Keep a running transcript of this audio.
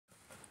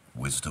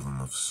Wisdom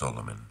of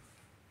Solomon,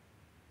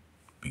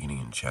 beginning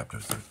in chapter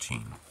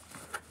 13,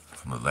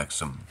 from the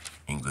Lexham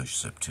English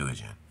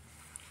Septuagint.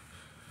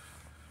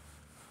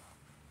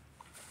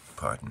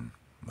 Pardon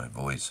my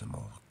voice, I'm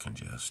all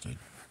congested.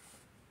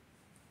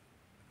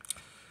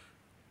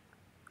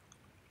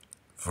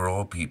 For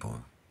all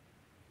people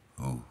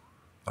who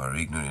are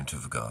ignorant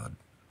of God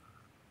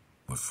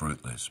were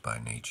fruitless by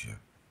nature,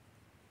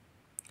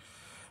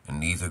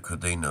 and neither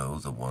could they know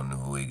the one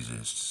who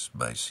exists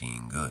by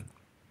seeing good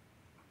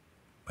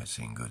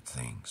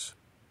things,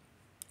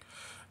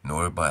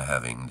 nor by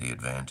having the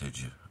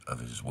advantage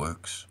of his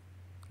works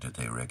did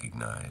they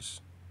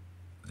recognize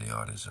the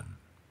artisan.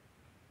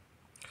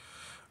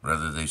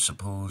 Rather, they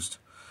supposed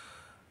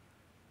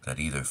that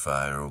either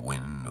fire or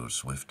wind or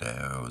swift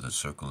air or the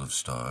circle of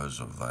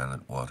stars or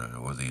violent water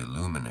or the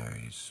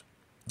luminaries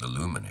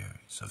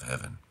of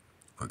heaven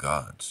were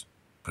gods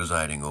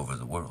presiding over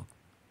the world.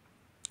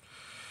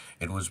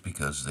 It was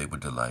because they were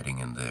delighting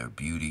in their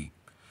beauty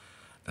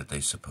that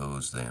they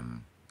supposed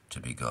them to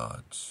be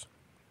gods.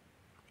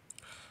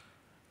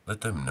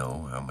 Let them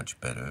know how much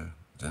better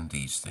than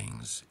these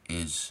things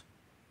is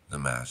the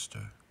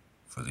Master,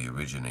 for the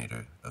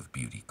originator of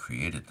beauty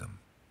created them.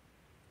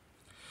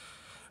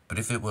 But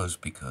if it was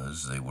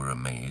because they were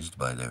amazed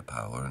by their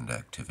power and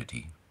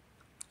activity,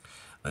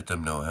 let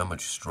them know how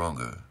much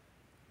stronger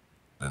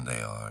than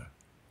they are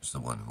is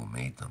the one who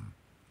made them.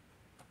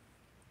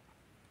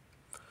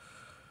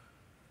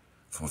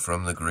 For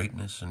from the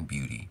greatness and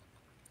beauty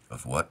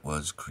of what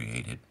was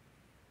created,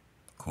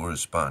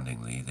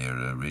 correspondingly their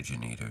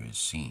originator is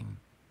seen.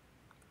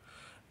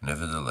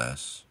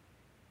 Nevertheless,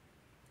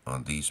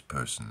 on these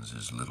persons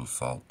is little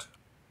fault,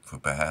 for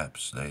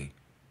perhaps they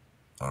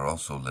are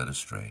also led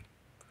astray,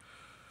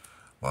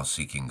 while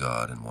seeking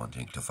God and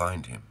wanting to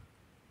find him.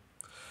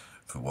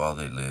 For while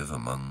they live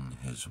among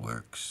his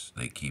works,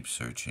 they keep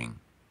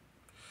searching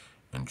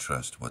and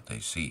trust what they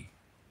see,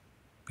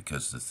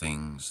 because the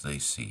things they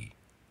see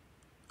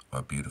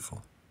are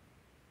beautiful.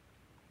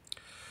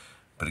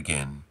 But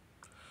again,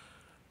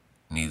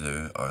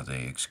 neither are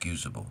they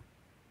excusable,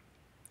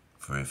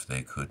 for if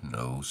they could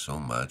know so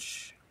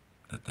much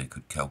that they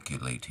could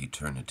calculate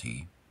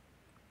eternity,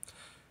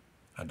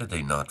 how did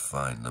they not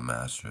find the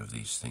Master of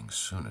these things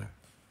sooner?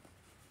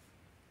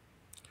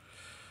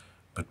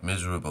 But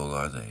miserable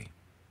are they,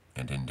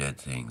 and in dead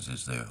things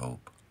is their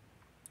hope,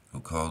 who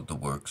called the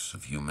works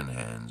of human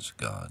hands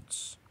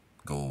gods,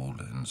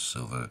 gold and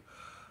silver,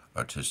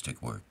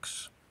 artistic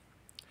works,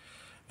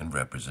 and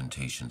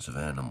representations of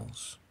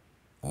animals,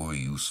 or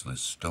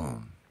useless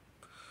stone,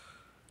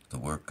 the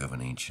work of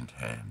an ancient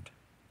hand.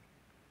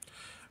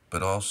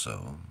 But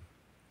also,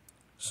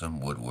 some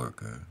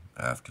woodworker,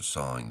 after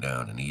sawing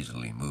down an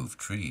easily moved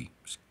tree,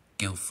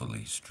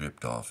 skillfully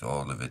stripped off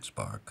all of its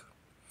bark,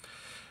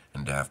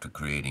 and after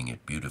creating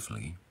it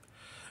beautifully,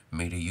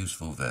 made a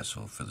useful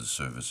vessel for the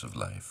service of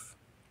life.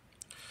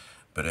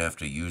 But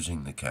after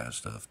using the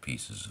cast-off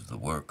pieces of the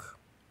work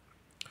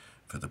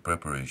for the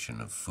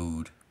preparation of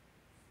food,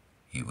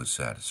 he was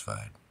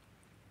satisfied.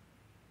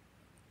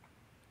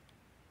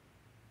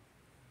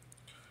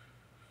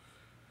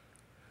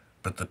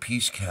 But the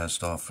piece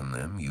cast off from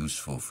them,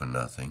 useful for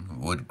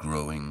nothing, wood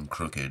growing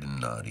crooked and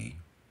knotty,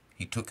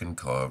 he took and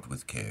carved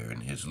with care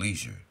in his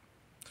leisure,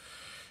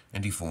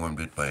 and he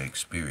formed it by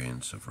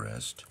experience of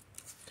rest.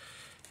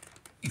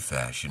 He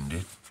fashioned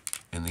it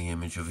in the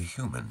image of a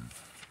human,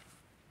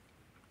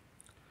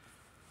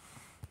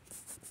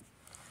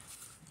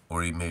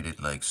 or he made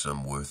it like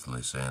some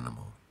worthless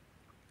animal,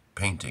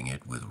 painting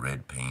it with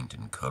red paint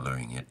and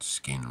coloring it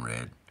skin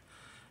red,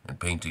 and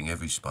painting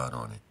every spot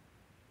on it.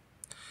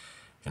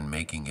 And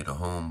making it a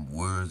home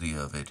worthy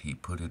of it, he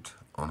put it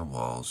on a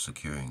wall,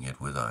 securing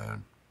it with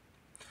iron.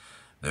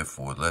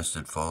 Therefore, lest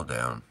it fall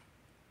down,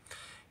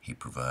 he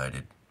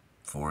provided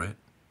for it,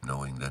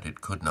 knowing that it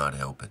could not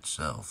help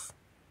itself.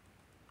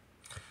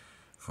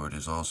 For it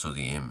is also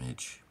the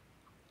image,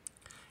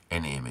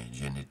 and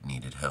it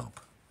needed help.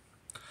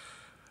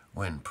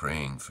 When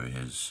praying for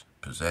his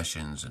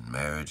possessions and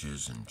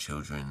marriages and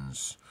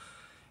children's,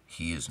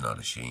 he is not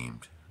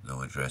ashamed,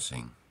 though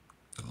addressing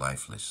the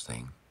lifeless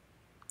thing.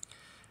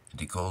 And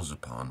he calls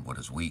upon what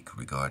is weak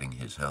regarding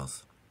his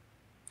health.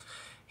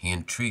 He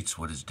entreats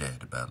what is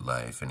dead about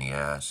life, and he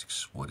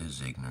asks what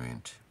is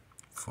ignorant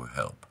for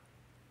help.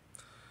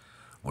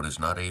 What is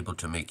not able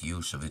to make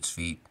use of its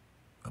feet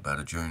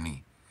about a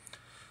journey,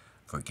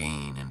 for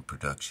gain and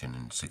production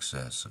and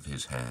success of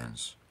his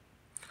hands.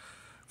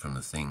 From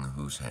the thing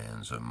whose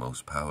hands are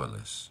most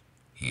powerless,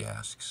 he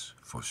asks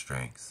for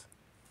strength.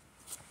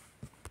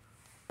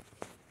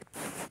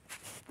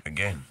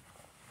 Again,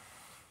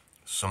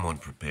 someone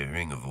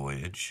preparing a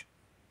voyage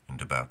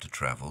and about to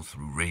travel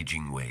through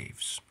raging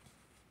waves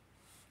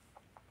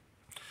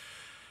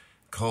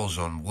calls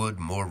on wood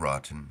more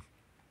rotten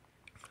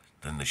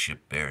than the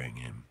ship bearing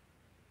him,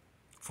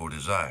 for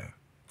desire,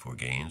 for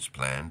gains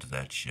planned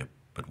that ship,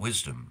 but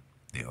wisdom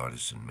the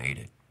artisan made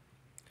it.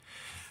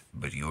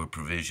 But your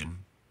provision,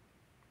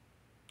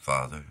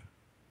 Father,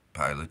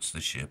 pilots the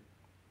ship,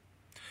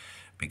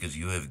 because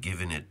you have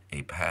given it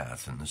a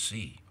path in the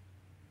sea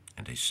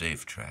and a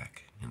safe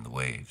track in the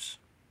waves.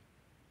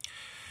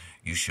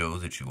 You show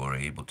that you are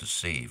able to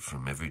save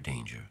from every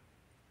danger,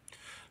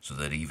 so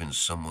that even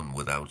someone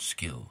without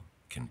skill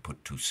can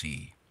put to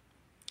sea.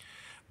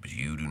 But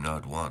you do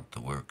not want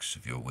the works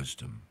of your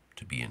wisdom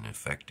to be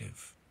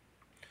ineffective,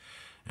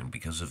 and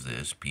because of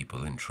this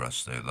people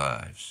entrust their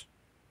lives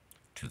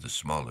to the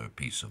smaller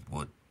piece of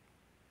wood,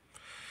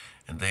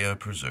 and they are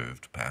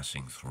preserved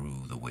passing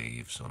through the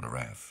waves on a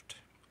raft.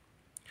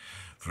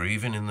 For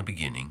even in the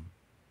beginning,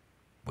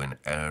 when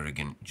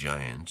arrogant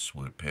giants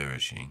were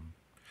perishing,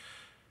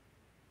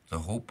 the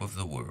hope of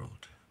the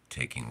world,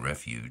 taking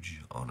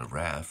refuge on a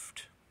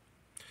raft,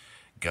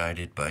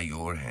 guided by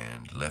your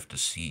hand, left a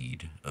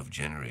seed of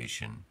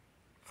generation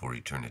for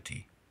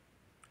eternity.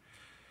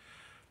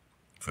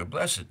 For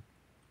blessed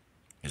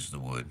is the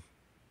wood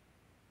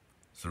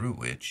through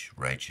which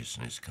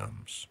righteousness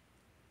comes,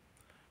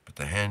 but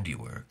the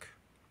handiwork,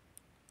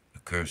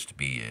 accursed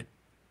be it,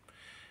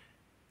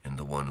 and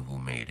the one who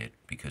made it,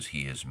 because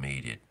he has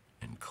made it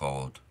and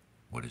called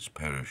what is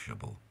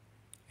perishable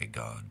a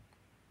god.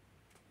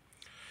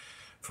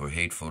 For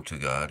hateful to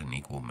God in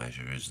equal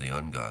measure is the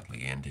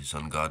ungodly and his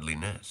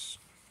ungodliness.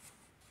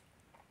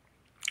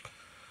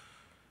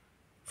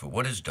 For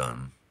what is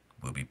done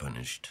will be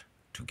punished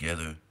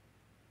together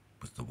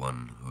with the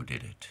one who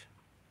did it.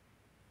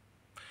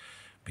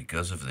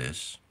 Because of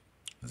this,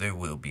 there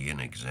will be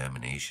an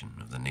examination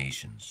of the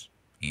nations,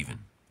 even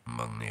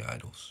among the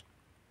idols,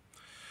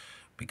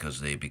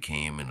 because they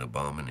became an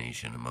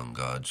abomination among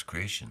God's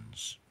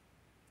creations,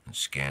 and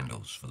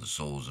scandals for the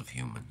souls of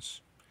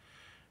humans,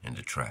 and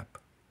a trap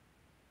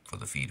for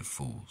the feet of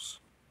fools.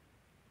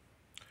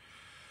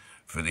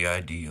 For the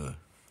idea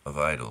of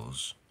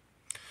idols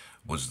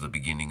was the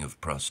beginning of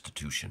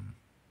prostitution,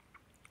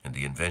 and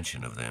the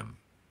invention of them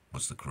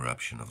was the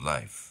corruption of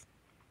life.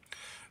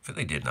 For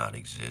they did not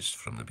exist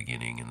from the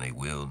beginning, and they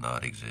will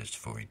not exist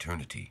for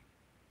eternity.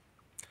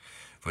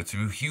 For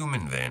through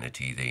human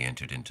vanity they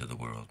entered into the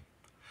world,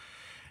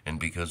 and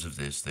because of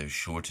this their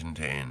shortened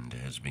end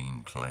has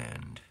been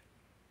planned.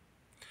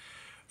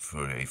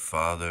 For a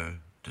father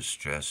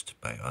distressed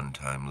by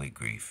untimely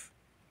grief,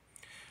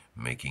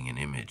 making an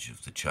image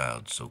of the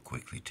child so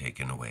quickly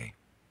taken away,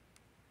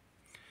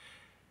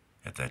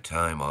 at that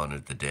time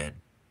honored the dead.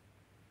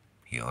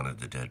 He honored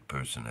the dead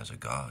person as a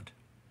god,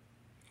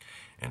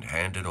 and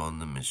handed on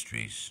the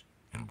mysteries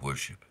and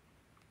worship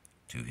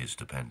to his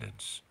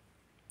dependents.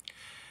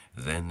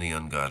 Then the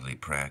ungodly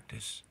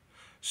practice,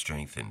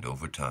 strengthened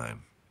over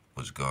time,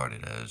 was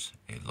guarded as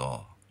a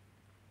law,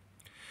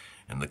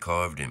 and the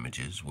carved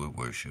images were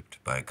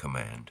worshipped by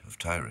command of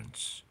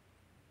tyrants,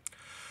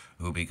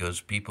 who,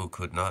 because people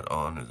could not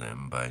honor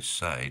them by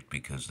sight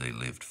because they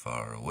lived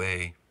far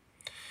away,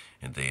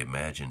 and they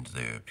imagined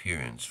their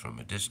appearance from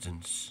a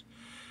distance,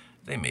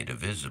 they made a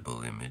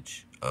visible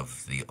image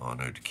of the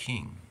honored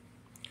king,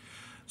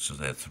 so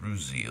that through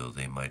zeal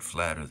they might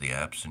flatter the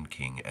absent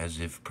king as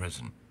if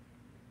present.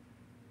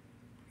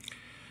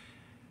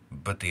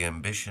 But the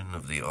ambition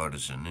of the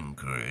artisan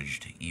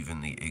encouraged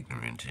even the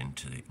ignorant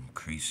into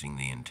increasing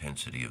the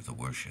intensity of the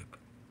worship.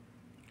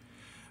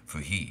 For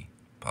he,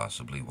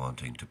 possibly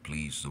wanting to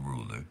please the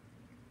ruler,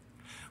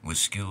 with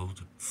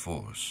skilled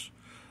force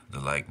the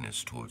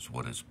likeness towards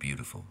what is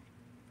beautiful,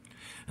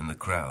 and the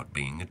crowd,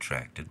 being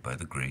attracted by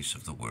the grace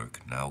of the work,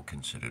 now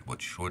considered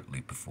what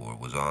shortly before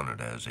was honored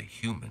as a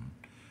human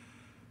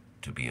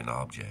to be an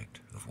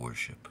object of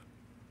worship.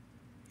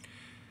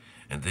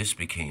 And this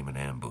became an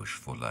ambush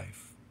for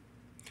life,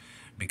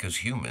 because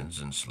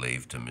humans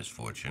enslaved to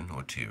misfortune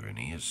or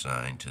tyranny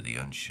assigned to the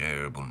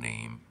unshareable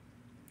name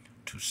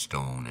to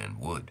stone and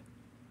wood.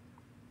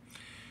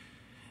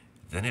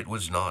 Then it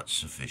was not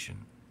sufficient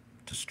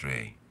to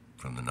stray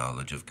from the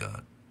knowledge of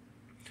God.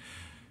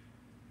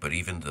 But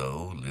even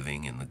though,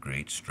 living in the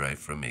great strife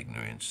from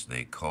ignorance,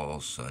 they call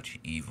such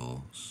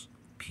evils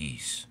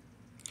peace.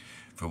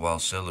 For while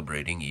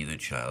celebrating either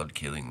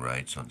child-killing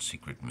rites on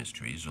secret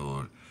mysteries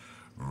or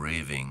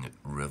raving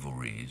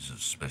revelries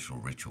of special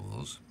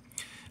rituals,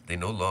 they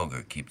no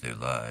longer keep their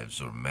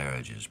lives or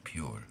marriages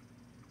pure.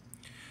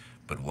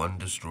 But one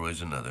destroys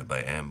another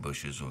by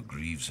ambushes or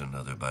grieves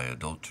another by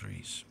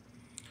adulteries.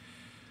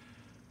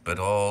 But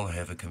all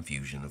have a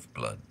confusion of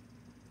blood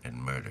and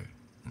murder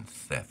and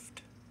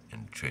theft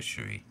and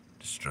treachery,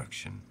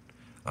 destruction,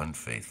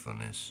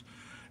 unfaithfulness,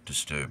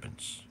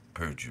 disturbance,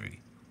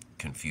 perjury,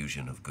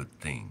 confusion of good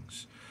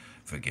things,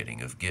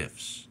 forgetting of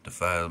gifts,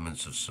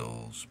 defilements of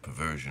souls,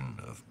 perversion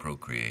of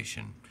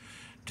procreation,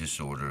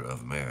 disorder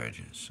of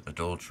marriages,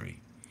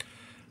 adultery,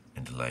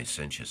 and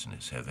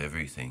licentiousness have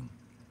everything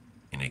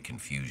in a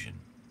confusion.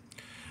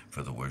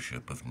 For the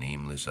worship of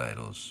nameless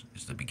idols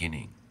is the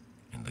beginning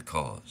and the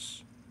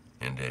cause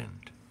and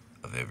end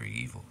of every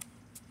evil.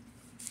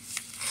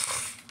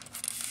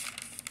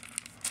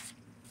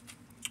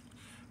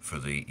 For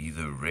they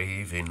either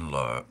rave in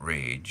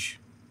rage,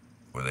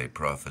 or they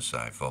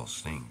prophesy false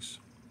things,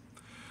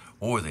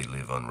 or they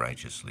live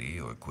unrighteously,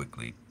 or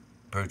quickly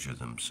perjure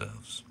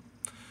themselves.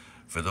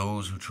 For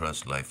those who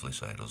trust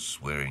lifeless idols,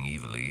 swearing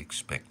evilly,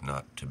 expect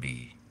not to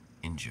be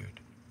injured.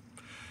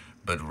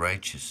 But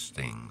righteous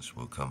things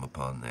will come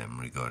upon them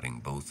regarding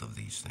both of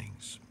these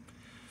things,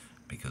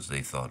 because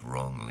they thought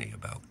wrongly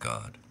about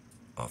God,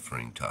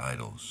 offering to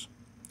idols,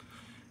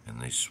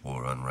 and they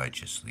swore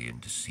unrighteously in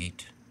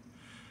deceit,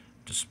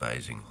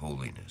 despising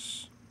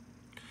holiness.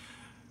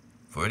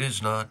 For it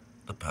is not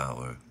the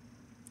power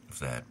of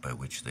that by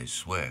which they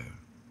swear,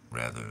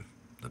 rather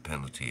the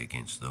penalty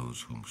against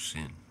those who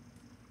sin,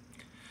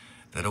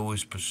 that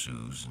always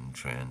pursues in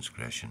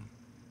transgression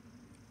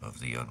of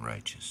the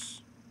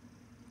unrighteous.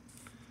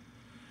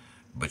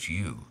 But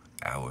you,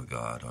 our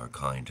God, are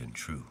kind and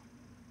true.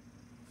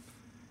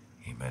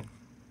 Amen.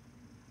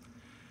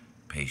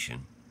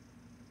 Patient,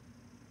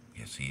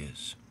 yes, he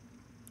is,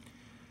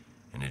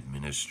 and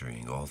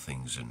administering all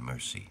things in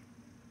mercy.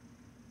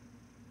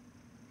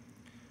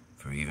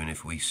 For even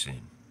if we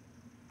sin,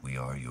 we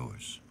are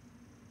yours.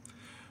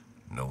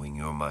 Knowing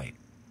your might,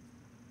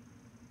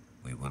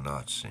 we will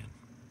not sin,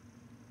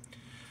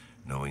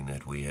 knowing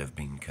that we have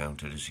been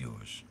counted as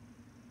yours.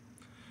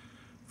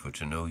 For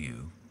to know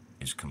you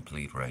is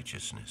complete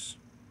righteousness,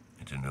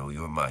 and to know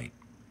your might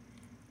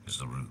is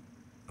the root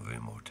of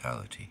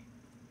immortality.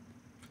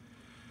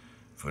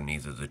 For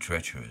neither the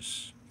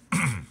treacherous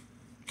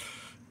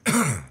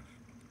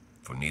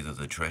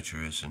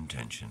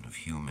intention of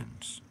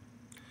humans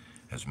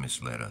has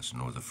misled us,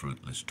 nor the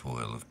fruitless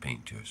toil of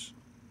painters,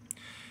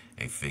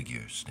 a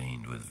figure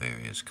stained with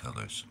various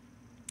colors,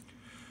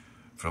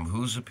 from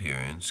whose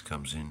appearance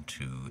comes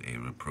into a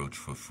reproach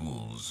for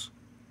fools,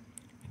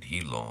 and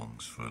he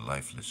longs for a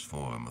lifeless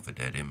form of a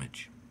dead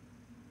image.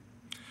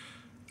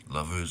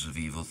 Lovers of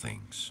evil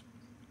things,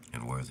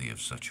 and worthy of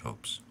such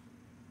hopes,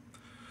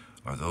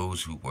 are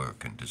those who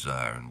work and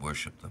desire and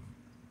worship them.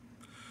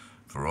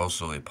 For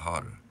also a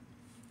potter,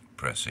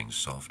 pressing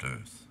soft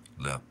earth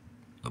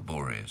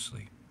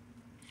laboriously,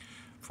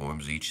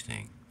 forms each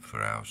thing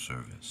for our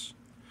service.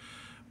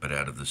 But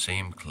out of the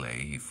same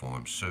clay he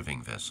forms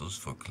serving vessels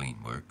for clean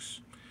works,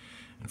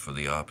 and for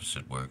the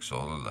opposite works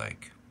all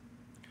alike.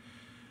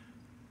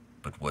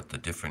 But what the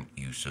different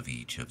use of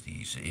each of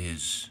these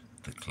is,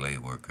 the clay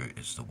worker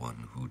is the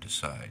one who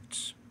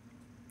decides.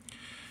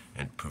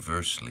 And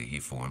perversely he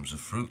forms a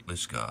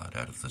fruitless god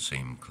out of the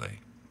same clay,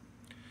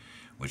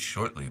 which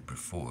shortly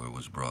before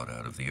was brought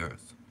out of the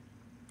earth,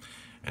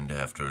 and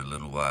after a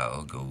little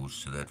while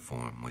goes to that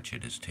form which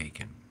it is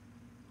taken,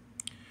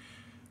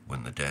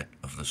 when the debt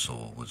of the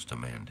soul was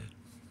demanded.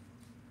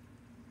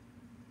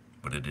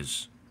 But it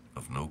is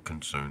of no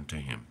concern to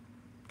him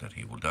that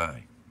he will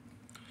die,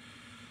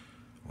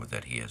 or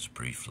that he has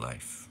brief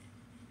life.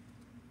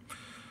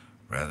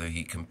 Rather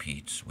he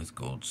competes with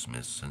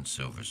goldsmiths and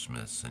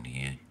silversmiths, and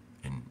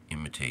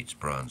imitates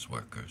bronze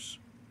workers.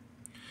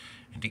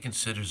 And he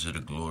considers it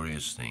a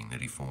glorious thing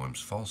that he forms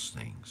false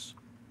things.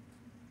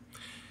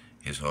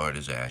 His heart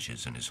is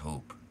ashes, and his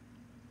hope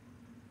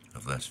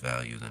of less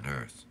value than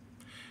earth,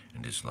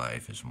 and his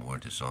life is more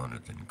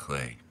dishonored than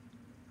clay,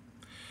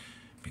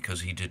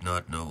 because he did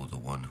not know the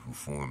one who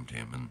formed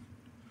him and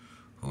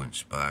who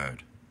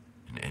inspired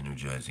an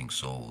energizing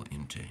soul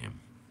into him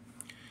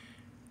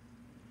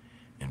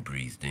and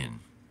breathed in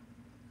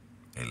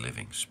a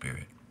living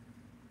spirit.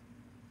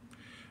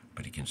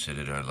 But he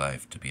considered our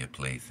life to be a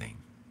plaything,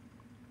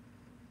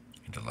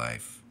 and a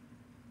life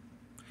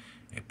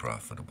a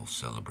profitable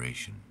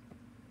celebration.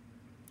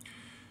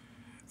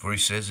 For he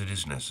says it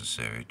is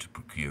necessary to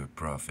procure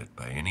profit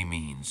by any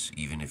means,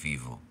 even if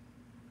evil.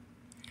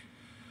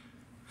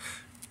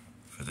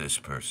 For this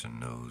person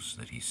knows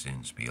that he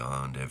sins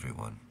beyond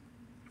everyone,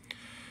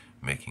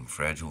 making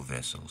fragile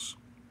vessels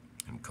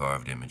and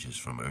carved images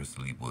from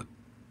earthly wood.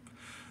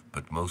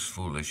 But most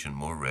foolish and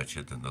more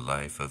wretched than the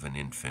life of an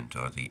infant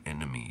are the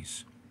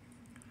enemies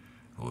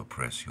who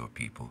oppress your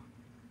people,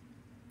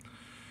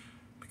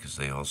 because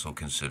they also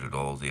considered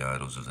all the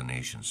idols of the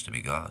nations to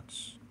be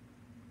gods,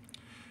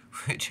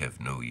 which have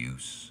no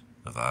use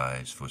of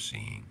eyes for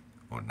seeing,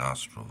 or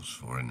nostrils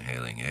for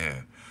inhaling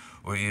air,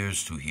 or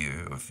ears to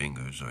hear, or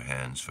fingers or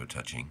hands for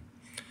touching,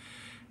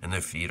 and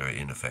their feet are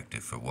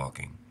ineffective for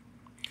walking.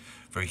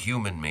 For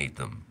human made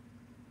them,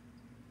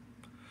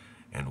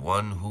 and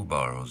one who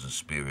borrows a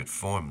spirit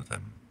formed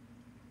them.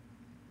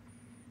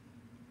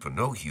 For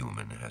no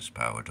human has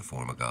power to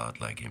form a god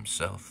like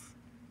himself.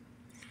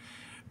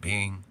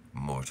 Being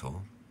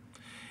mortal,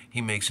 he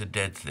makes a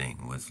dead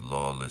thing with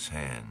lawless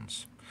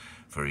hands,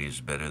 for he is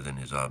better than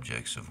his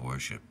objects of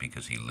worship,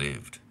 because he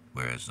lived,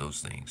 whereas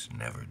those things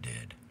never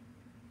did.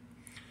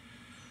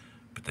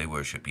 But they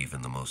worship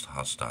even the most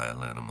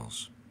hostile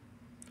animals,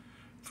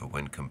 for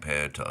when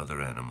compared to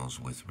other animals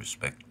with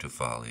respect to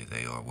folly,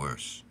 they are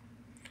worse.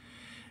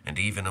 And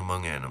even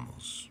among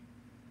animals,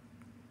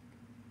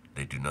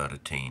 they do not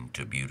attain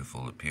to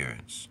beautiful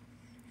appearance,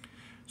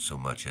 so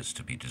much as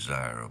to be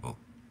desirable,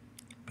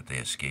 but they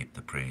escape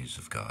the praise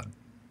of God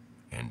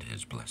and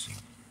his blessing.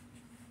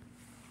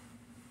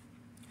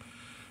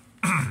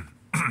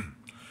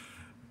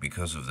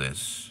 Because of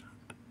this,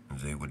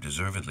 they were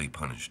deservedly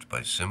punished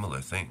by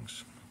similar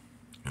things,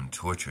 and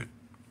tortured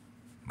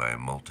by a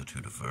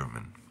multitude of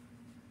vermin.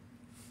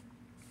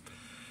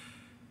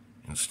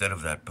 Instead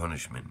of that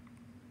punishment,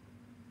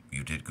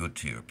 you did good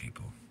to your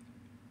people.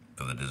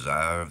 For the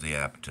desire of the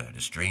appetite,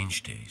 a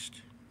strange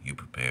taste, you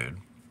prepared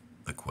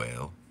the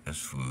quail as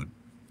food,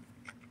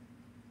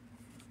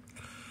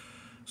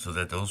 so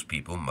that those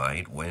people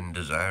might, when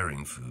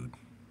desiring food,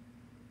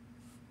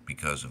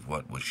 because of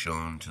what was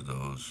shown to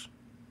those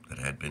that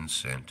had been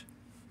sent,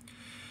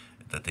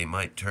 that they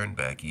might turn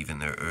back even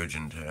their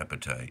urgent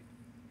appetite.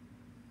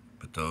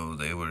 But though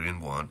they were in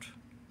want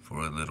for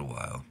a little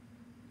while,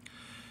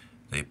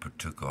 they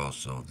partook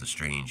also of the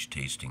strange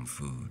tasting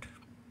food.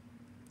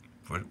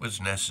 For it was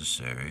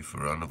necessary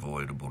for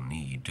unavoidable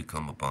need to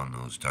come upon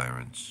those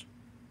tyrants.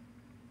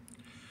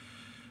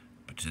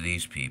 But to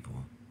these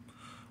people,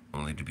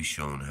 only to be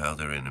shown how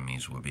their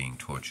enemies were being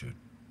tortured.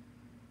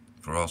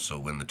 For also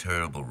when the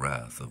terrible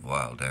wrath of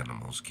wild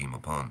animals came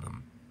upon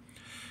them,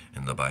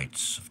 and the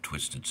bites of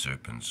twisted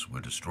serpents were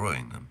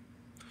destroying them,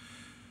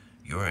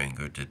 your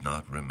anger did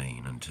not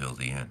remain until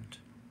the end.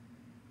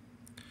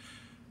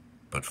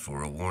 But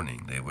for a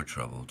warning they were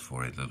troubled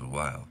for a little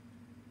while,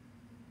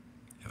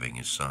 having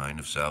a sign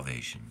of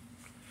salvation,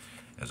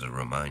 as a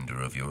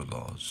reminder of your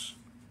laws.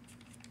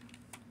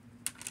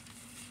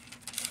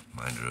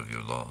 Reminder of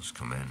your laws,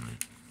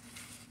 commandment.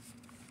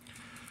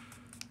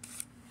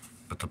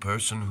 But the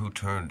person who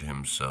turned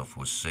himself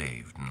was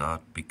saved,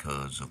 not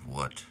because of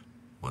what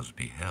was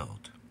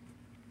beheld,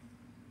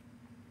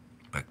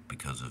 but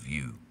because of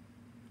you,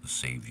 the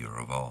Savior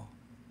of all.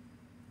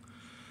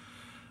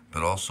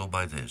 But also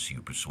by this you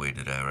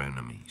persuaded our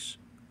enemies,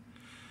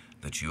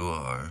 that you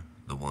are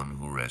the one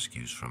who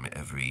rescues from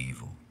every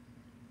evil.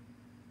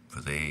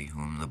 For they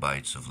whom the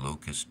bites of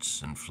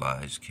locusts and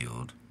flies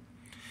killed,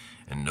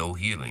 and no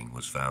healing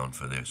was found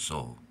for their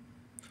soul,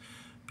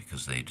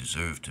 because they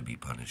deserved to be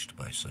punished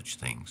by such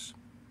things.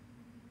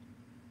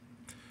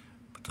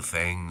 But the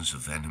fangs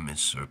of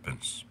venomous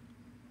serpents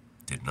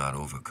did not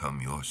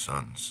overcome your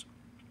sons,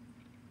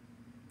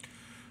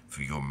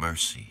 for your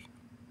mercy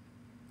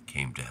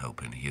came to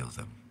help and heal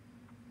them.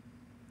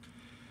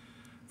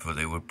 For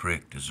they were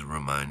pricked as a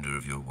reminder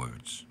of your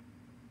words,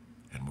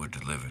 and were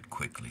delivered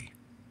quickly,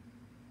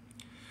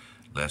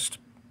 lest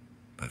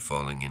by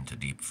falling into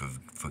deep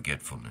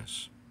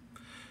forgetfulness,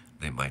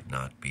 they might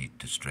not be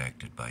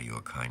distracted by your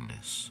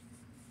kindness.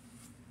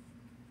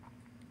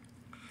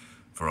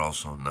 For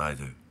also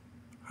neither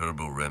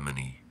herbal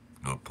remedy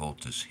nor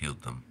poultice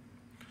healed them,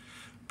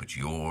 but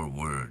your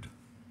word,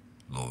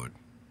 Lord,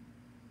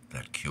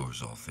 that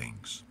cures all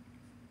things.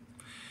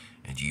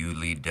 And you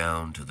lead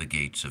down to the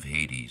gates of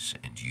Hades,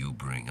 and you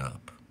bring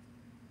up.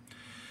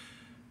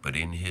 But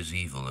in his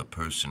evil a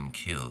person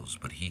kills,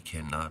 but he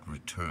cannot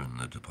return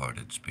the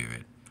departed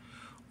spirit,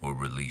 or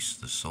release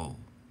the soul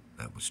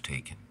that was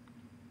taken.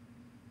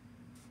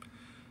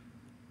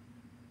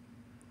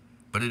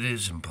 But it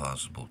is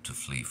impossible to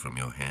flee from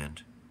your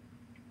hand,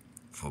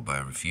 for by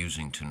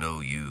refusing to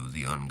know you,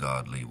 the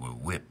ungodly were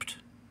whipped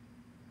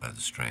by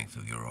the strength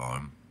of your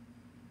arm,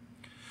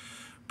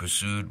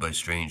 pursued by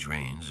strange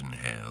rains and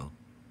hail,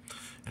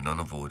 and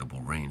unavoidable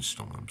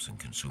rainstorms and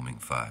consuming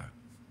fire.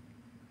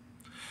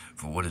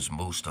 For what is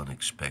most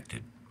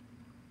unexpected,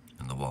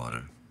 in the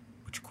water,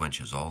 which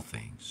quenches all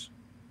things,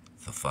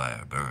 the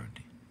fire burned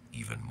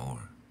even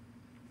more.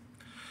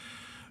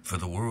 For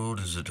the world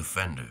is a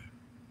defender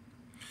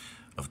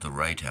of the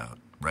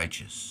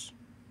righteous.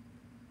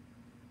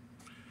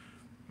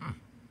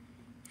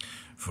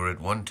 For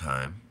at one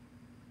time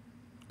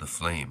the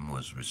flame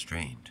was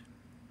restrained,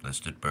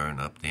 lest it burn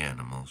up the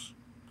animals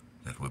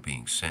that were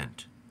being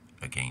sent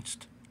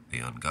against the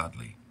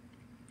ungodly.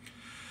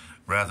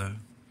 Rather,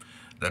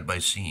 that by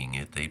seeing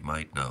it they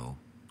might know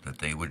that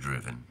they were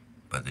driven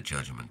by the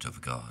judgment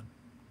of God.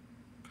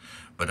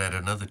 But at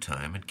another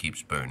time it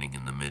keeps burning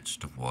in the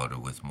midst of water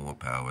with more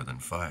power than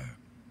fire,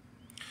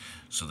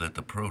 so that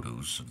the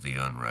produce of the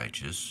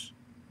unrighteous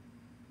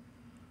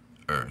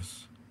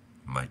earth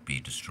might be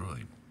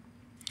destroyed,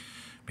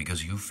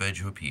 because you fed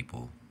your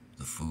people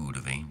the food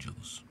of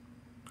angels,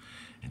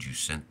 and you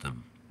sent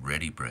them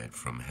ready bread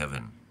from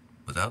heaven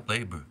without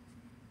labor,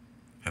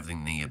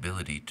 having the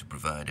ability to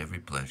provide every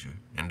pleasure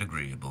and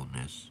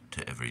agreeableness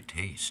to every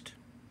taste.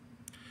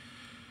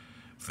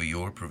 For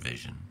your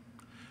provision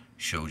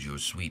showed your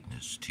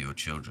sweetness to your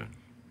children,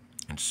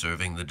 and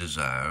serving the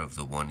desire of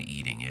the one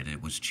eating it,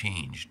 it was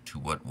changed to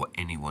what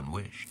anyone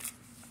wished.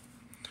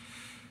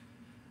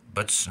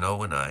 But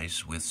snow and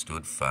ice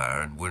withstood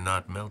fire and were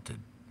not melted,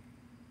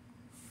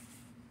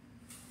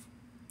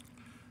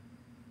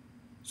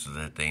 so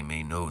that they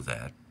may know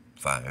that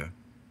fire,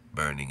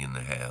 burning in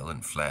the hail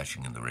and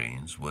flashing in the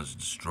rains, was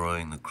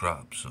destroying the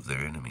crops of their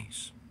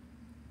enemies.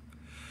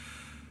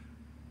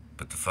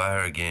 But the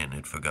fire again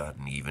had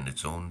forgotten even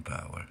its own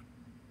power,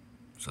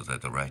 so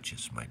that the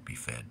righteous might be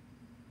fed.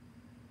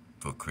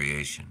 For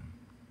creation,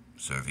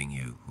 serving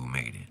you who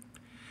made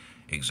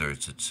it,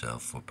 exerts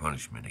itself for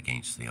punishment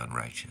against the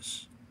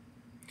unrighteous,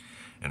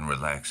 and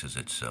relaxes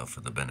itself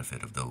for the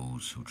benefit of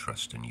those who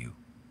trust in you.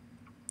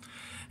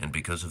 And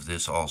because of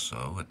this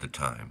also, at the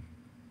time,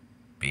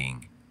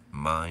 being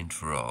mind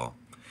for all,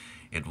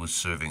 it was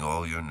serving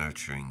all your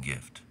nurturing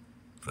gift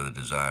for the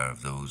desire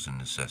of those in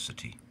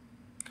necessity,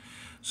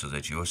 so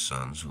that your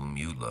sons whom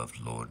you loved,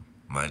 Lord,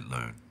 might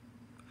learn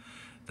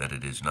that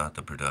it is not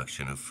the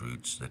production of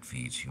fruits that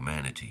feeds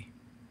humanity,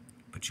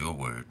 but your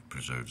word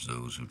preserves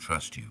those who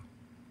trust you.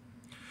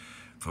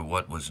 For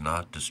what was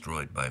not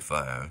destroyed by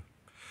fire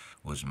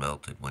was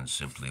melted when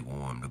simply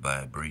warmed by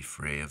a brief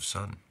ray of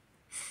sun,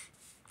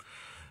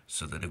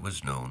 so that it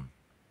was known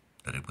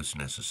that it was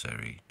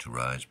necessary to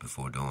rise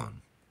before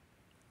dawn,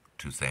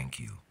 to thank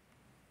you,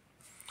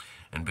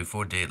 and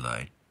before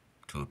daylight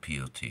to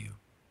appeal to you.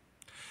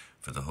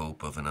 For the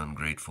hope of an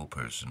ungrateful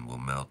person will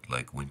melt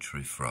like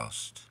wintry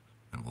frost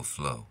and will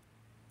flow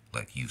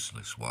like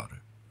useless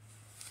water.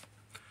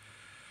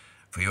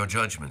 For your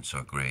judgments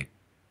are great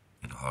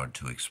and hard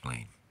to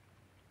explain,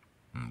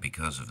 and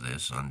because of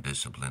this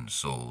undisciplined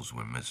souls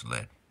were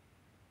misled.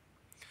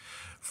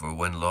 For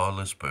when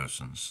lawless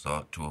persons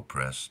thought to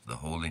oppress the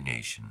holy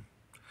nation,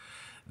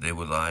 they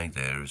were lying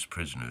there as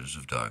prisoners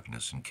of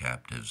darkness and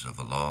captives of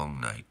a long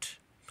night,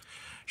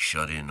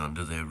 shut in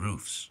under their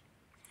roofs,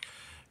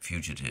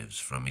 fugitives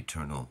from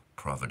eternal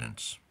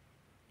providence.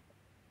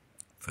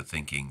 For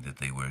thinking that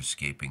they were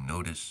escaping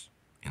notice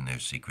in their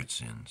secret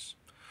sins,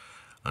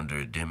 under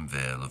a dim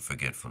veil of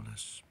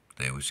forgetfulness,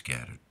 they were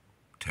scattered,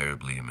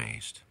 terribly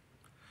amazed,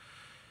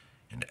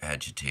 and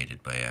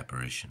agitated by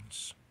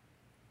apparitions.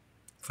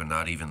 For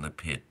not even the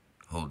pit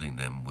holding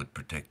them would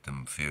protect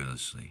them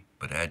fearlessly,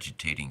 but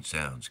agitating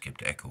sounds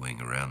kept echoing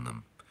around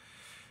them,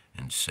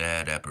 and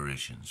sad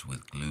apparitions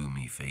with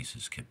gloomy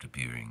faces kept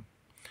appearing,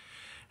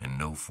 and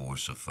no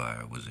force of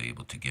fire was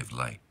able to give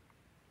light,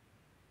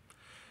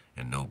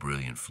 and no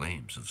brilliant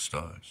flames of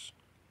stars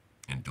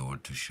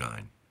endured to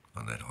shine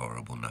on that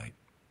horrible night.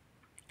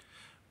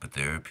 But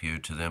there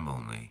appeared to them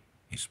only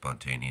a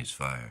spontaneous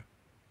fire,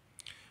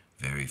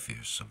 very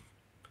fearsome.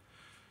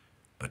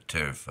 But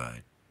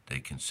terrified, they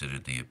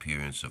considered the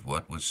appearance of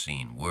what was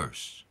seen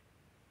worse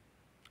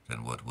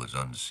than what was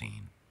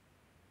unseen.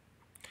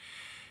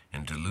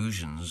 And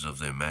delusions of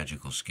their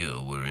magical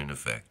skill were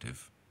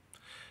ineffective,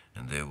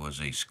 and there was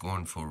a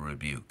scornful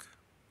rebuke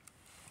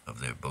of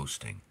their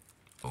boasting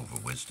over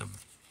wisdom.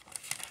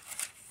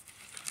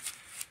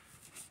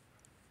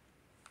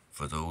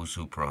 For those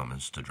who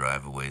promised to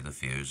drive away the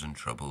fears and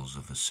troubles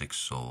of a sick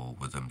soul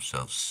were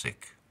themselves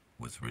sick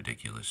with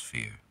ridiculous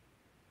fear.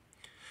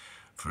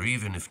 For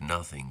even if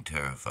nothing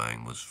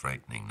terrifying was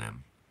frightening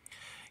them,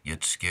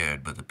 yet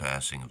scared by the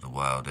passing of the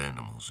wild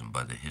animals and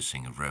by the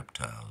hissing of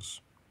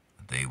reptiles,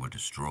 they were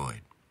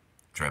destroyed,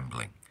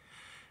 trembling,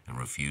 and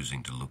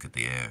refusing to look at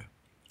the air,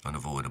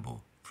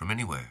 unavoidable from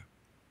anywhere.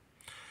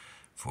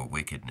 For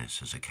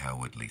wickedness is a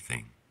cowardly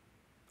thing,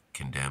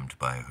 condemned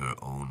by her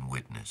own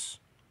witness,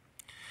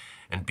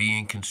 and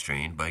being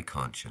constrained by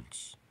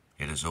conscience,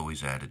 it has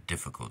always added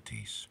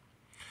difficulties.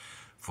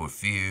 For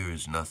fear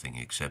is nothing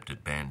except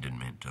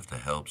abandonment of the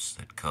helps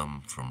that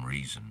come from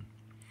reason.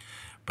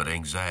 But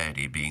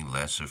anxiety, being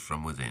lesser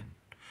from within,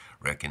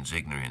 reckons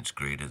ignorance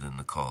greater than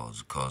the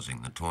cause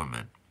causing the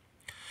torment.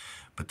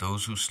 But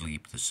those who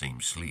sleep the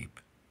same sleep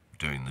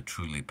during the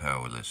truly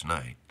powerless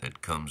night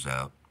that comes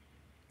out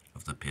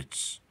of the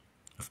pits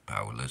of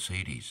powerless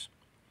Hades.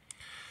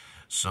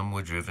 Some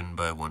were driven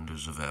by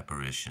wonders of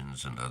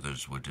apparitions, and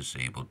others were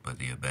disabled by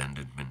the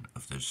abandonment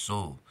of their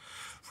soul,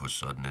 for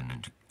sudden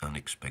and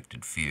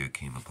unexpected fear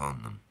came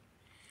upon them.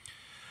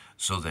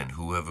 So then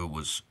whoever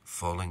was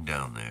falling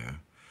down there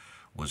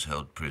was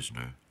held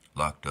prisoner,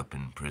 locked up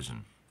in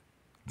prison,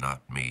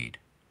 not made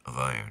of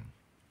iron.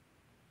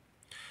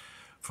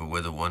 For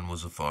whether one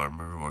was a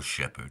farmer or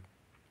shepherd,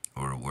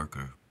 or a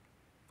worker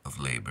of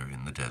labor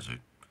in the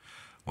desert,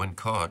 when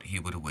caught he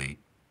would await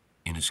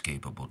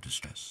inescapable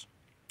distress.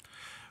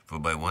 For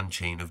by one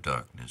chain of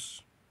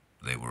darkness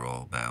they were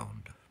all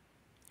bound.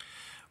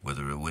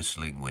 Whether a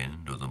whistling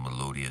wind, or the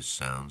melodious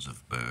sounds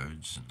of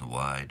birds in the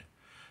wide,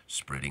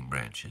 spreading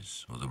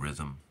branches, or the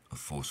rhythm of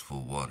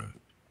forceful water,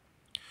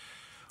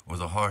 or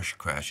the harsh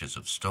crashes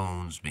of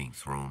stones being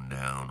thrown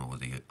down, or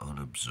the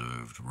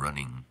unobserved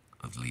running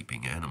of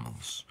leaping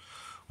animals,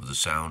 or the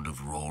sound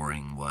of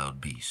roaring wild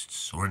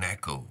beasts, or an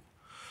echo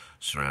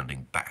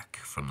surrounding back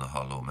from the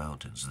hollow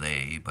mountains,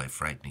 they, by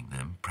frightening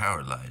them,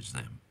 paralyzed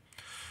them.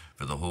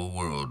 For the whole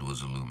world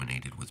was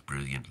illuminated with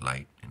brilliant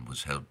light, and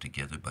was held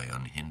together by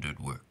unhindered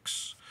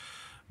works.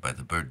 By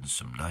the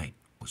burdensome night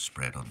was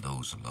spread on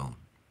those alone,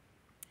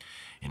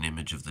 an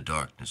image of the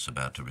darkness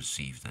about to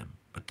receive them,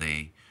 but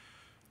they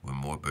were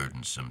more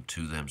burdensome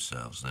to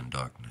themselves than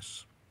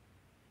darkness.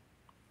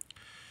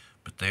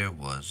 But there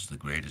was the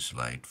greatest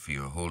light for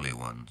your holy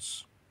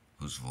ones,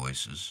 whose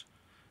voices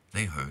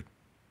they heard,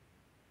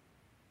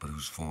 but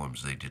whose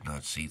forms they did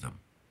not see them.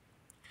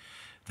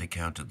 They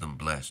counted them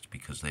blessed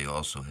because they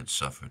also had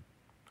suffered,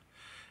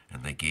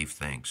 and they gave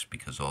thanks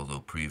because although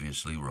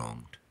previously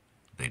wronged,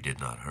 they did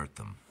not hurt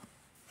them.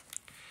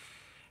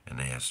 And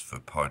they asked for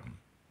pardon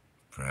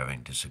for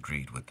having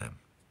disagreed with them.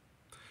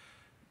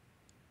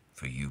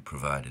 For you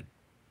provided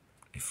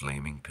a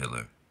flaming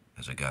pillar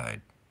as a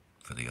guide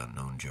for the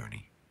unknown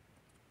journey,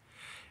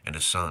 and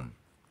a son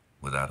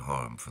without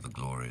harm for the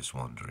glorious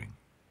wandering.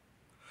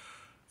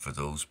 For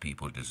those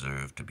people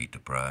deserve to be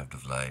deprived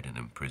of light and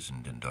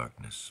imprisoned in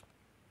darkness,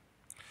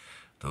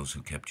 those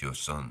who kept your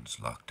sons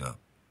locked up,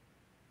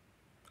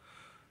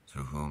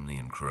 through whom the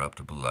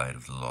incorruptible light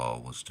of the law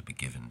was to be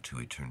given to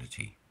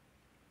eternity,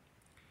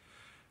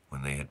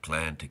 when they had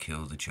planned to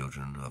kill the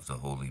children of the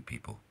holy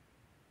people,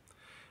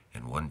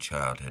 and one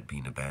child had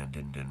been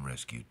abandoned and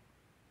rescued.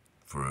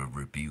 For a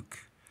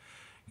rebuke,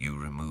 you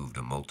removed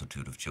a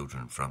multitude of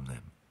children from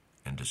them,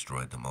 and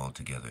destroyed them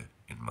altogether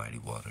in mighty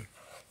water.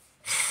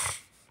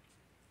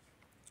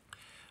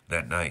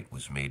 That night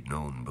was made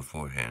known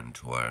beforehand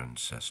to our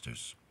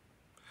ancestors,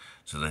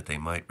 so that they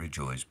might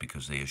rejoice,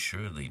 because they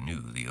assuredly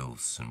knew the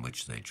oaths in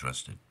which they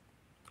trusted.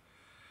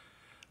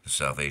 The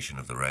salvation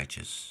of the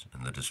righteous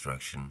and the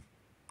destruction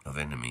of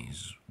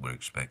enemies were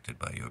expected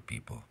by your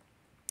people.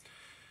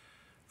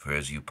 For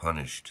as you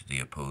punished the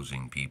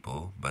opposing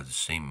people, by the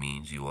same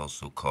means you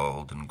also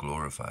called and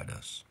glorified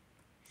us.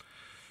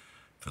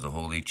 For the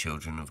holy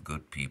children of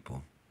good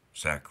people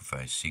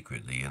sacrificed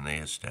secretly, and they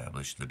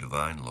established the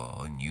divine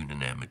law in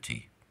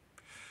unanimity,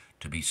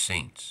 to be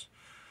saints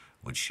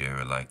would share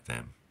alike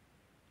them.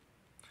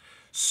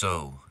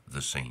 So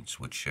the saints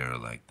would share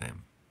alike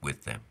them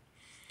with them,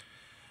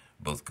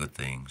 both good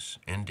things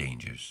and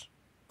dangers,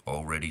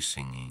 already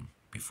singing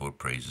before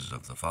praises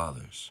of the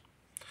fathers.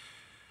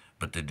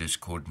 But the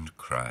discordant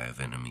cry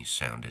of enemies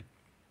sounded,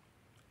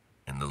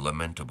 and the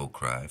lamentable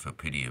cry for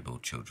pitiable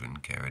children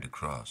carried a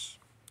cross.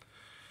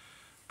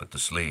 But the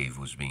slave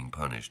was being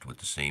punished with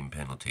the same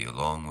penalty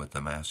along with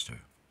the master,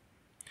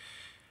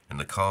 and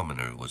the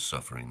commoner was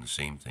suffering the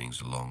same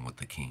things along with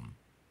the king.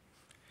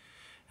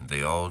 And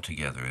they all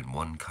together in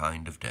one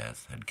kind of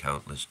death had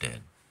countless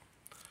dead,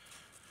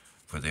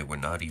 for there were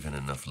not even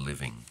enough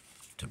living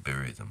to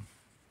bury them.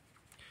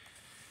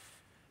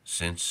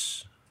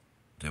 Since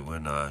there were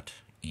not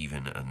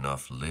even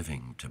enough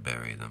living to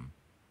bury them,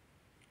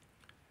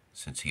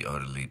 since he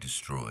utterly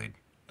destroyed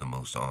the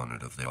most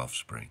honored of their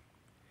offspring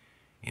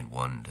in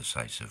one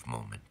decisive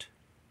moment.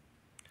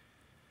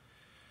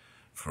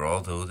 For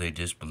although they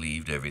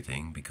disbelieved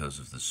everything because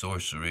of the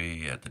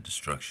sorcery at the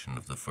destruction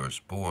of the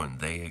firstborn,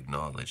 they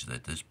acknowledged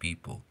that this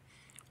people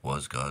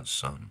was God's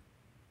son.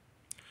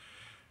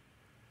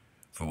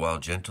 For while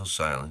gentle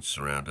silence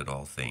surrounded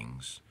all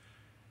things,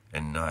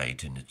 and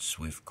night in its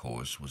swift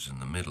course was in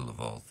the middle of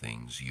all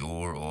things,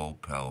 your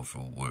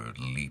all-powerful word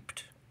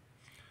leaped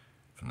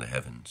from the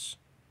heavens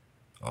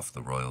off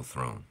the royal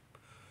throne,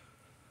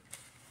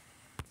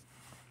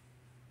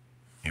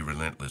 a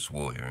relentless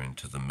warrior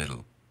into the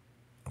middle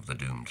of the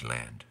doomed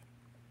land,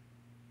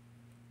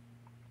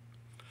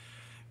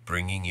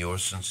 bringing your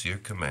sincere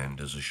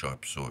command as a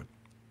sharp sword.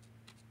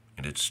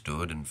 And it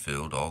stood and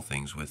filled all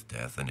things with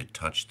death, and it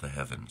touched the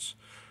heavens,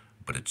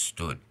 but it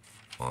stood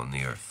on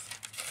the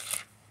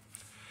earth.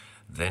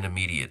 Then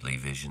immediately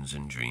visions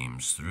and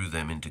dreams threw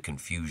them into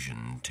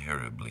confusion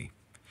terribly,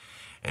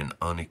 and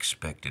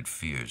unexpected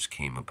fears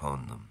came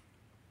upon them.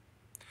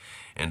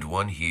 And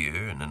one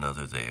here and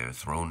another there,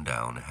 thrown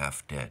down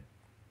half dead,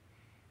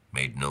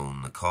 made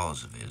known the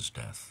cause of his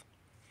death.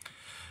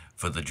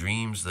 For the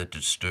dreams that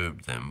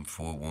disturbed them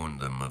forewarned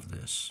them of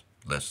this,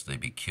 lest they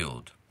be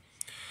killed,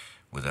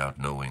 without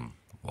knowing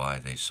why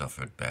they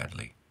suffered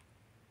badly.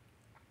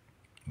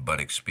 But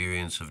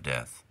experience of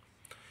death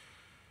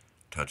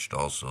touched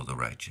also the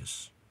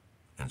righteous,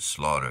 and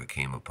slaughter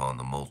came upon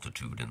the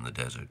multitude in the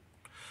desert.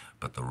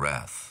 But the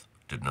wrath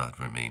did not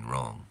remain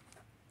wrong.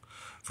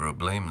 For a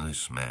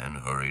blameless man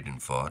hurried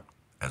and fought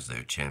as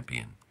their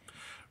champion,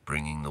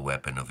 bringing the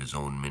weapon of his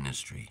own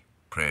ministry,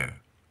 prayer,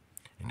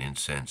 and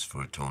incense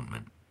for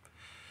atonement.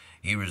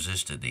 He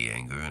resisted the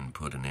anger and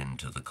put an end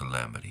to the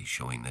calamity,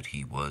 showing that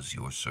he was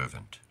your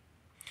servant.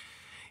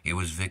 He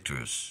was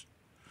victorious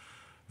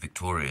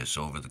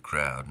over the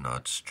crowd,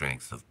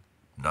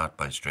 not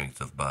by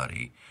strength of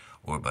body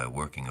or by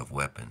working of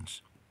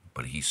weapons,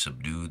 but he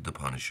subdued the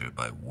punisher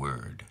by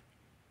word,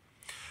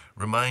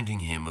 reminding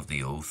him of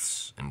the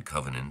oaths and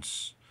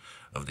covenants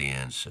of the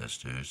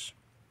ancestors.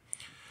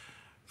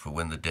 For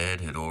when the dead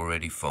had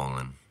already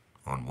fallen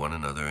on one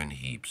another in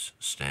heaps,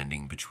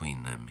 standing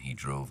between them, he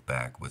drove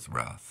back with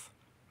wrath,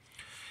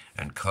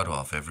 and cut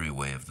off every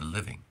way of the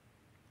living.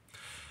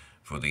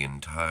 For the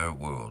entire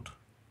world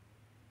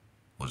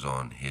was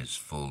on his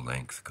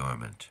full-length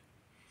garment,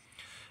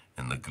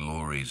 and the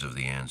glories of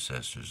the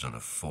ancestors on a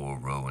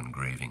 4-row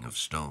engraving of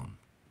stone,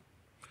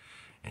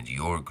 and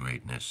your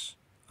greatness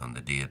on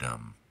the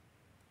diadem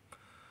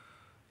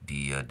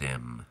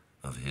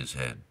of his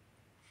head,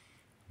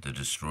 the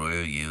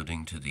destroyer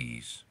yielding to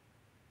these.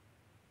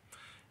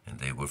 And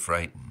they were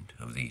frightened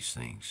of these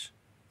things,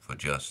 for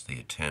just the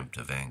attempt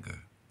of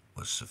anger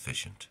was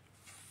sufficient.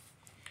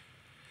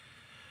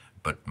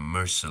 But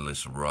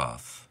merciless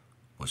wrath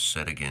was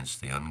set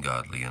against the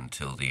ungodly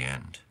until the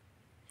end.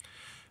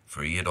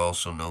 For he had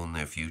also known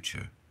their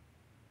future.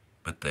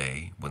 But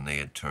they, when they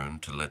had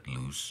turned to let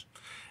loose,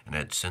 and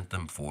had sent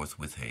them forth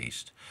with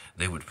haste,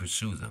 they would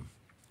pursue them,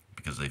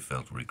 because they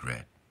felt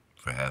regret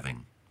for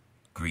having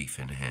grief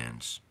in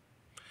hands.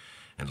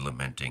 and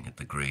lamenting at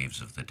the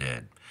graves of the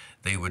dead.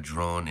 They were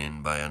drawn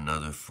in by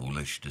another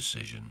foolish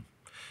decision,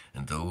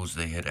 and those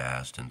they had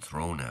asked and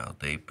thrown out,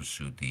 they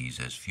pursued these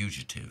as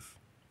fugitive.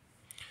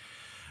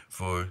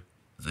 For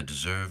the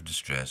deserved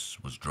distress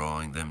was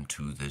drawing them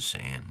to this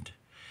end,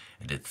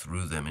 and it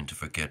threw them into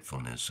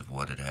forgetfulness of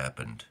what had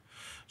happened,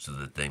 so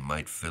that they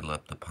might fill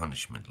up the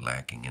punishment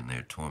lacking in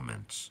their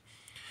torments.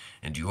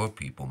 And your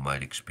people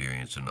might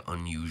experience an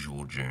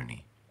unusual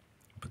journey,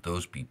 but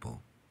those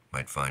people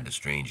might find a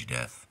strange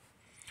death.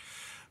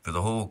 For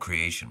the whole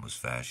creation was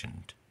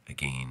fashioned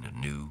again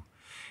anew,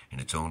 in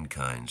its own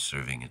kind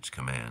serving its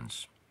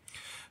commands,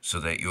 so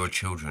that your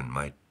children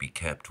might be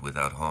kept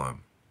without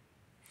harm.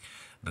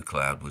 The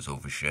cloud was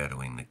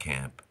overshadowing the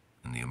camp,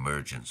 and the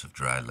emergence of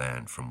dry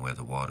land from where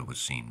the water was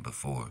seen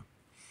before,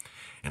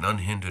 an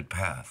unhindered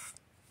path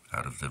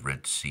out of the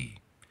Red Sea,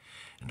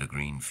 and a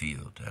green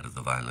field out of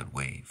the violent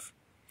wave,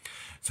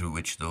 through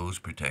which those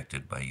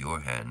protected by your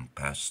hand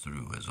passed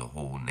through as a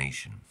whole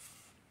nation,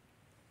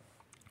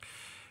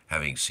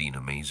 having seen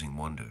amazing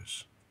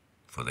wonders,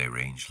 for they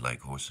ranged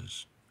like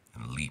horses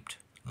and leaped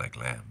like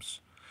lambs,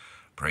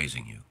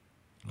 praising you,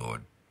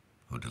 Lord,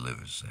 who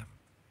delivers them.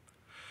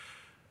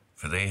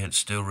 For they had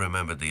still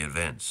remembered the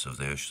events of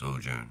their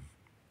sojourn,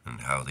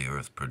 and how the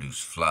earth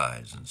produced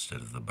flies instead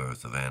of the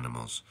birth of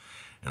animals,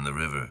 and the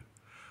river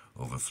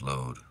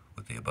overflowed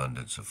with the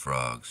abundance of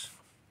frogs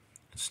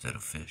instead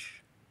of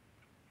fish.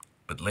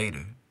 But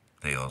later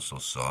they also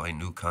saw a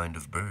new kind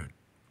of bird.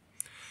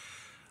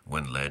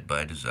 When led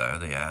by desire,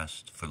 they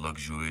asked for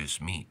luxurious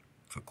meat,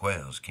 for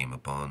quails came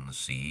upon the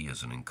sea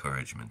as an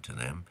encouragement to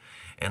them,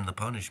 and the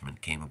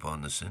punishment came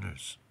upon the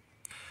sinners,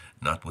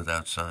 not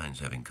without signs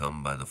having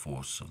come by the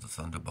force of the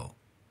thunderbolt.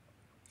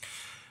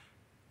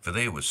 For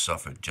they were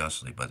suffered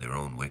justly by their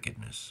own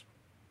wickedness,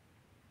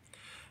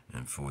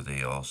 and for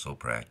they also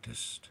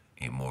practiced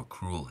a more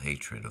cruel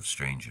hatred of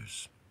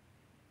strangers.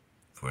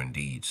 For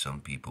indeed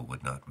some people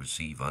would not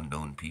receive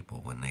unknown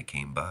people when they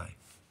came by,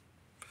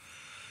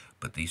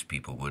 but these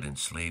people would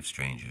enslave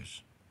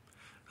strangers,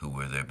 who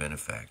were their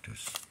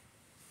benefactors.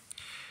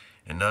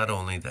 And not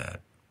only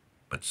that,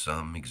 but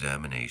some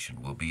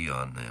examination will be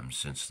on them,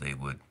 since they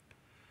would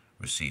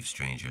receive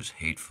strangers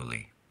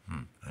hatefully.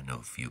 I know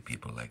a few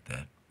people like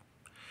that.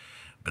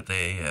 But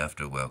they,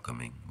 after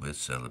welcoming with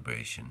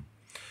celebration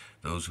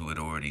those who had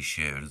already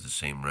shared the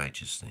same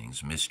righteous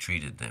things,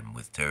 mistreated them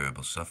with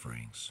terrible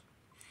sufferings.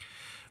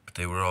 But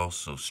they were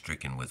also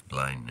stricken with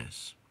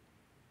blindness,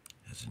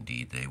 as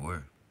indeed they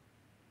were,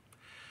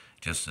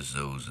 just as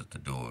those at the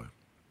door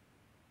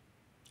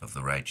of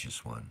the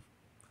righteous one,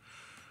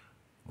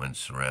 when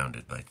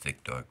surrounded by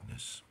thick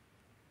darkness.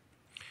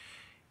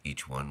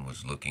 Each one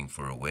was looking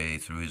for a way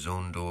through his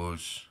own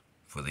doors,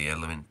 for the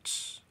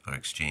elements are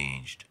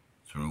exchanged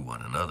through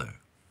one another.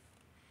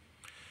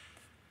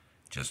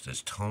 Just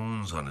as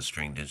tones on a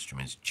stringed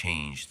instrument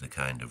change the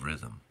kind of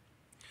rhythm,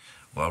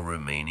 while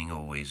remaining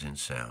always in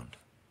sound,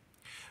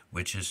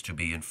 which is to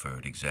be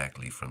inferred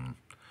exactly from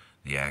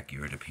the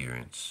accurate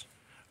appearance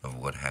of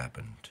what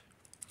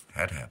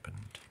had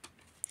happened.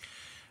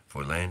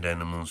 For land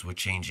animals were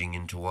changing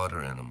into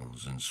water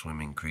animals, and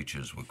swimming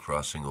creatures were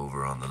crossing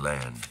over on the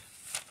land.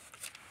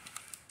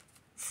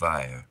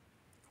 Fire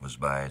was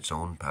by its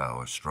own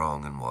power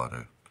strong in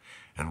water,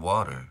 and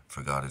water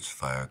forgot its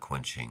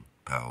fire-quenching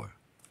power.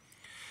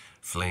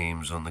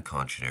 Flames, on the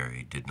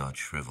contrary, did not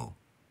shrivel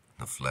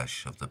the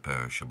flesh of the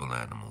perishable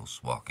animals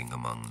walking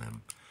among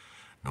them,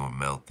 nor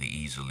melt the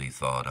easily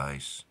thawed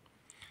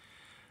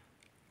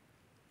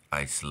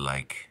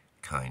ice-like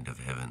kind of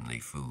heavenly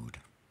food.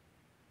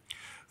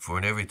 For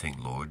in everything,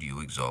 Lord, you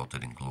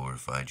exalted and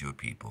glorified your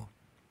people,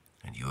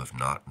 and you have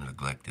not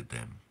neglected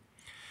them,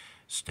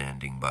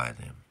 standing by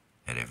them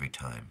at every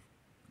time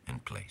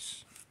and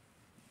place.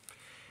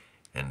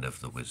 End of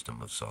the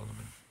Wisdom of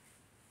Solomon.